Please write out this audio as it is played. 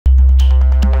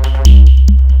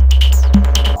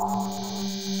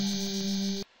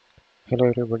Hello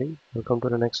everybody, welcome to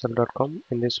nextel.com.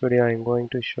 In this video I am going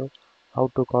to show how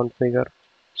to configure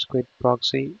Squid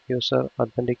Proxy user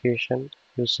authentication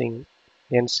using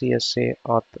NCSA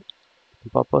auth. The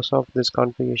purpose of this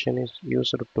configuration is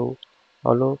used to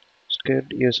allow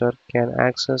Squid user can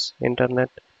access internet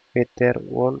with their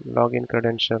own login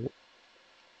credential.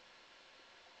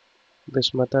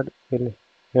 This method will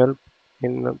help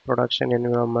in the production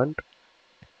environment,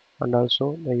 and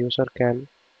also the user can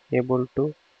able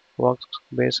to work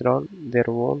based on their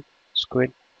own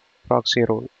Squid proxy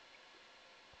rule.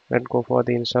 Let's go for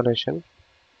the installation.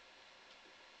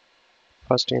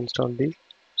 First install the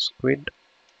Squid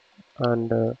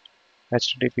and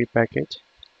HTTP package.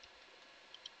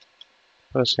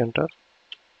 Press enter.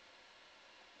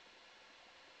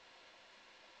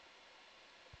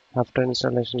 After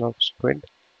installation of Squid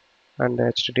and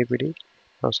HTTPD,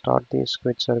 now start the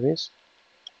Squid service.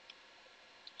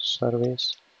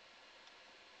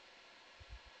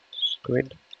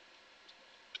 Squid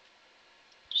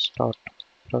start.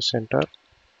 Press enter.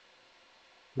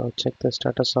 Now check the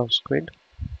status of Squid.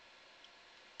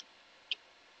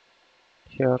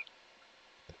 Here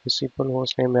the visible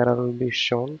hostname error will be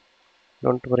shown.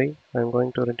 Don't worry, I am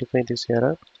going to rectify this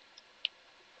error.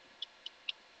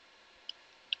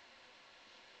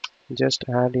 Just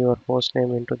add your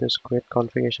hostname into the Squid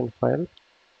configuration file.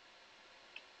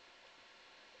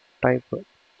 Type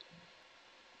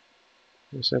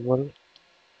visible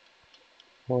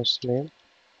hostname.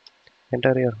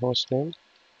 Enter your hostname.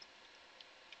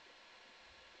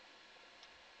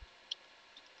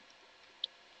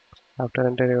 After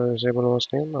entering your usable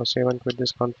hostname, now save and quit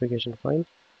this configuration file.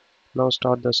 Now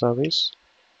start the service.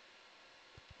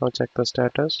 Now check the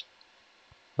status.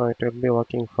 Now it will be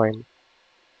working fine.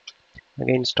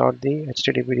 Again start the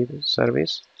HTTPD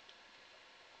service.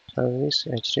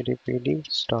 HTTPD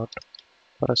start.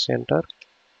 Press enter.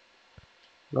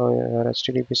 Now your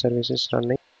HTTP service is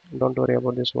running. Don't worry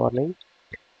about this warning.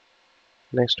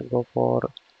 Next go for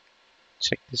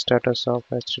check the status of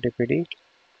HTTPD.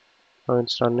 Now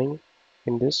it's running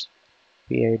in this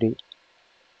PID.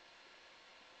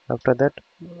 After that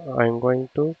I am going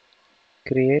to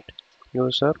create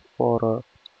user for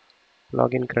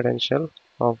login credential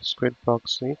of Squid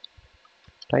Proxy.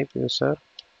 Type user,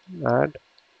 add.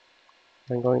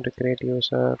 I'm going to create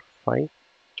user 5.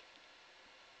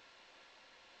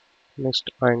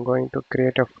 Next I'm going to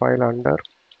create a file under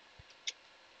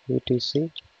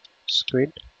etc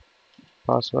squid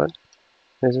password.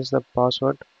 This is the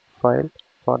password file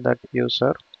for that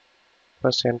user.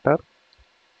 Press enter.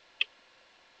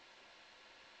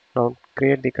 Now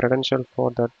create the credential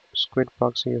for that Squid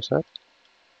Proxy user.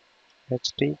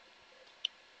 ht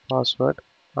password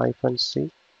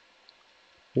 -c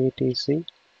etc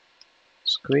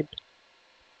squid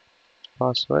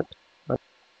password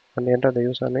and enter the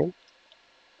username.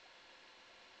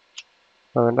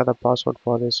 Now enter the password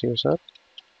for this user.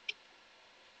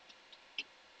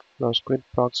 Now Squid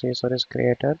Proxy user is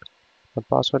created. The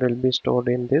password will be stored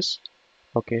in this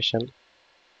location.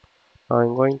 Now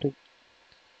I'm going to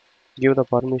give the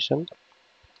permission.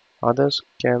 Others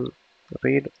can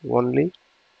read only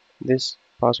this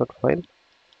password file.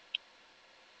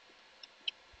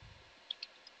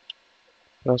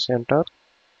 Press enter.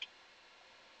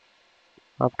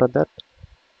 After that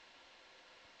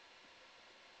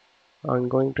I'm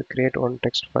going to create one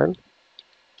text file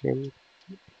in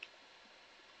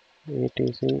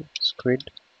etc squid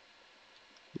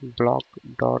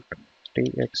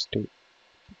block.txt.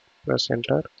 Press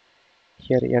enter.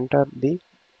 Here enter the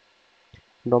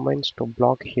domains to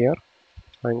block. Here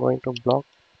I'm going to block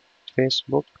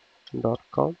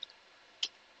facebook.com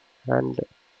and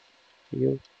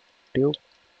youtube.com.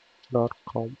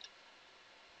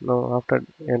 Now after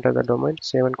enter the domain,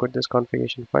 save and quit this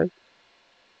configuration file.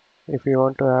 If you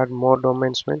want to add more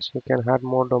domains means you can add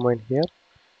more domain here.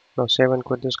 Now save and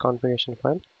quit this configuration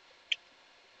file.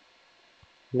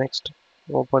 Next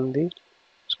open the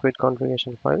Squid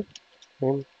configuration file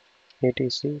in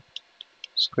etc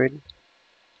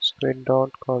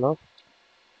squid.conf.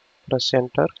 Press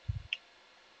enter.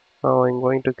 Now I'm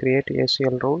going to create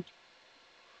ACL rule.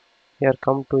 Here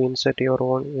come to insert your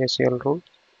own ACL rule.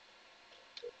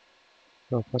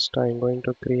 Now first I'm going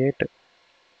to create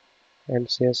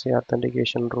NCSA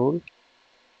authentication rule.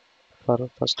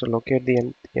 First locate the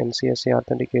NCSA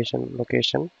authentication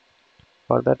location.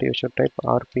 For that you should type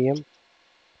RPM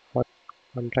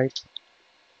and type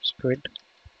squid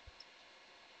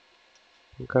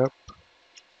grep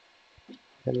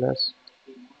ns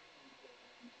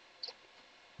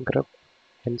grep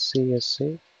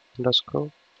NCSA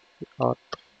underscore auth.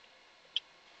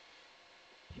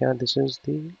 Here this is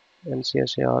the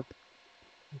NCSA auth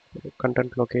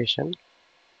content location.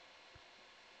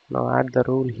 Now add the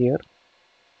rule here.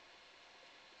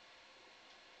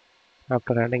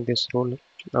 After adding this rule,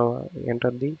 now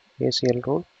enter the ACL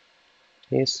rule.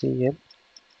 ACL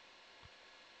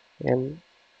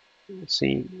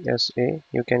NCSA.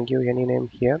 You can give any name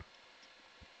here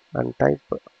and type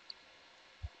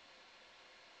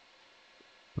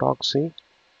proxy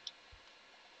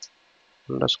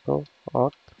underscore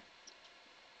auth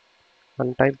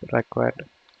and type required.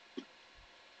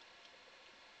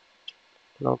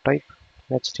 Now type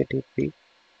HTTP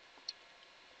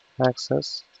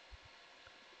access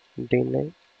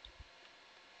deny.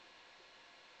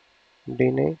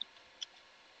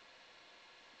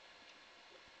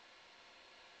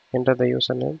 Enter the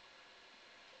username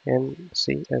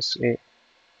NCSA.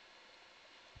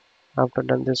 After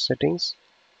done this settings,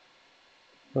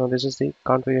 now this is the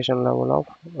configuration level of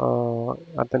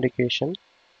authentication.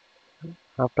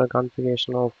 After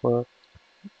configuration of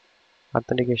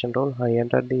authentication role, I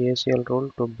enter the ACL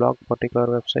rule to block particular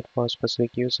website for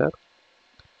specific user.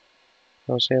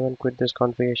 Now save and quit this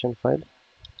configuration file.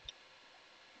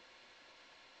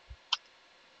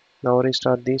 Now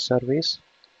restart the service,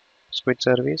 Squid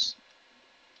service,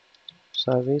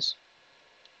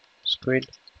 Squid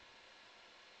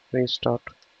restart.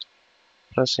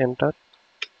 Press enter.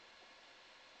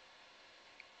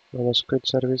 Now the Squid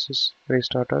service is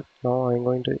restarted. Now I am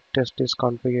going to test this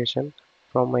configuration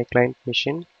from my client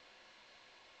machine.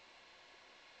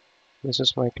 This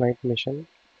is my client machine.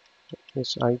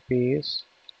 This IP is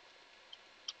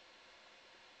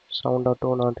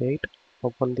 7.2.1.8.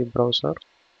 Open the browser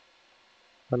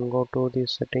and go to the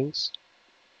settings,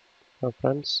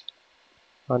 preference,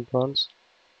 advanced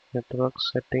network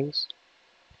settings.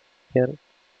 Here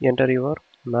enter your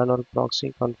manual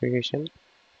proxy configuration.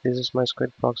 This is my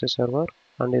Squid proxy server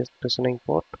and its listening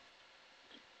port.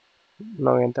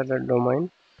 Now enter the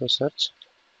domain to search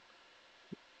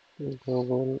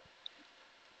google.com.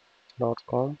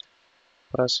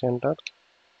 Press enter.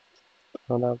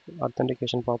 Now the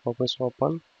authentication pop-up is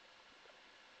open.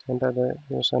 Enter the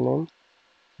username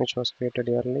which was created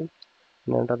early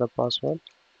and enter the password.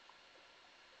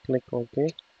 Click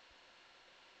OK.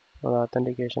 Now the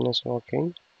authentication is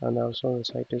working and also the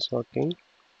site is working.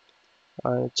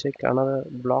 Check another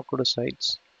blocked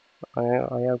sites.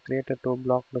 I have created two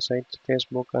blocked sites,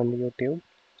 Facebook and YouTube.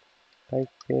 Type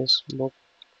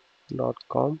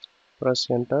facebook.com. Press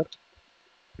enter.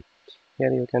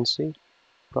 Here you can see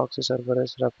proxy server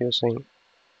is refusing.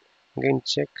 Again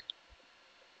check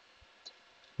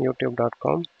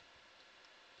youtube.com.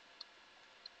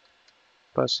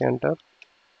 Press enter.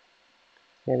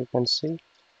 Here you can see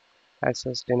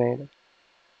access denied.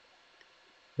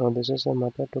 Now this is a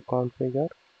method to configure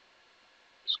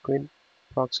Squid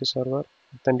proxy server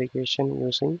authentication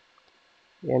using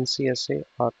NCSA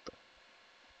auth.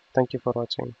 Thank you for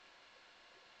watching.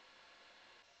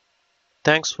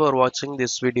 Thanks for watching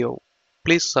this video.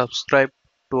 Please subscribe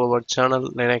to our channel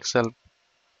Linux Help.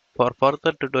 For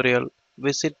further tutorial,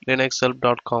 visit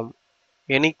linuxhelp.com.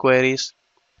 Any queries,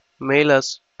 mail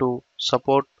us to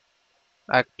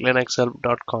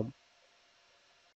support@linuxhelp.com.